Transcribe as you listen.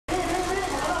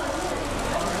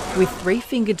With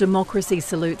three-finger democracy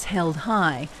salutes held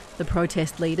high, the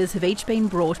protest leaders have each been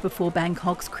brought before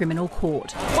Bangkok's criminal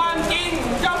court.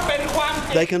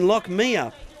 They can lock me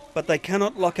up, but they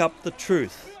cannot lock up the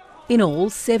truth. In all,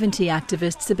 70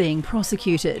 activists are being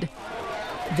prosecuted.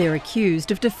 They're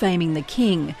accused of defaming the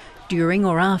king during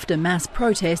or after mass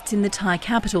protests in the Thai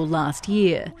capital last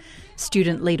year.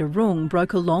 Student leader Rung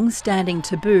broke a long-standing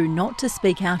taboo not to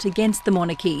speak out against the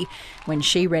monarchy when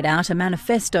she read out a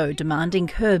manifesto demanding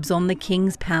curbs on the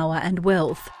king's power and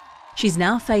wealth. She's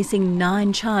now facing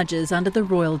 9 charges under the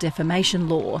royal defamation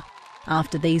law.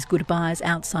 After these goodbyes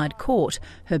outside court,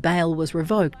 her bail was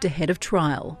revoked ahead of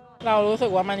trial.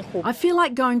 I feel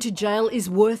like going to jail is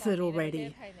worth it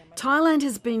already. Thailand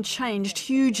has been changed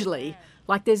hugely,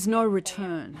 like there's no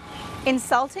return.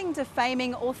 Insulting,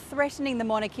 defaming or threatening the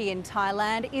monarchy in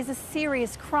Thailand is a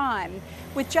serious crime,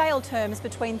 with jail terms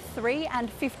between 3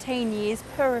 and 15 years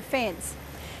per offence.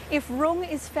 If Rung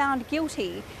is found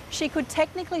guilty, she could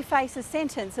technically face a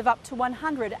sentence of up to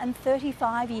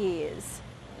 135 years.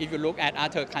 If you look at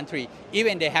other countries,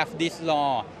 even they have this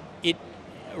law, it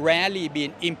rarely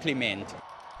been implemented.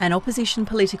 An opposition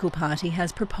political party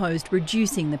has proposed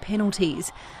reducing the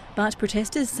penalties, but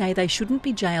protesters say they shouldn't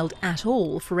be jailed at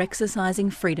all for exercising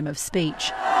freedom of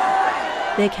speech.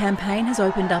 Their campaign has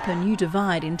opened up a new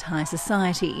divide in Thai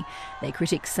society. Their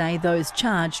critics say those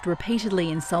charged repeatedly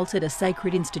insulted a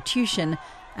sacred institution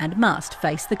and must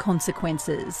face the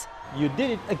consequences. You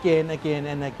did it again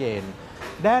and again.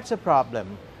 That's a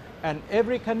problem. And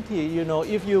every country,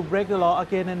 if you break the law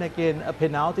again and again, a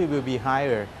penalty will be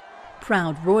higher.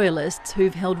 Proud royalists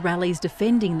who've held rallies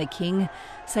defending the king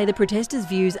say the protesters'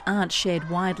 views aren't shared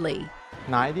widely.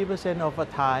 90% of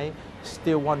Thai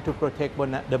still want to protect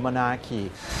the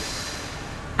monarchy.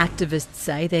 Activists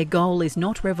say their goal is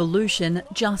not revolution,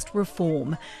 just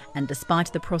reform, and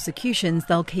despite the prosecutions,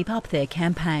 they'll keep up their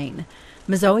campaign.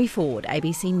 Mazoe Ford,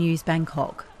 ABC News,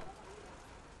 Bangkok.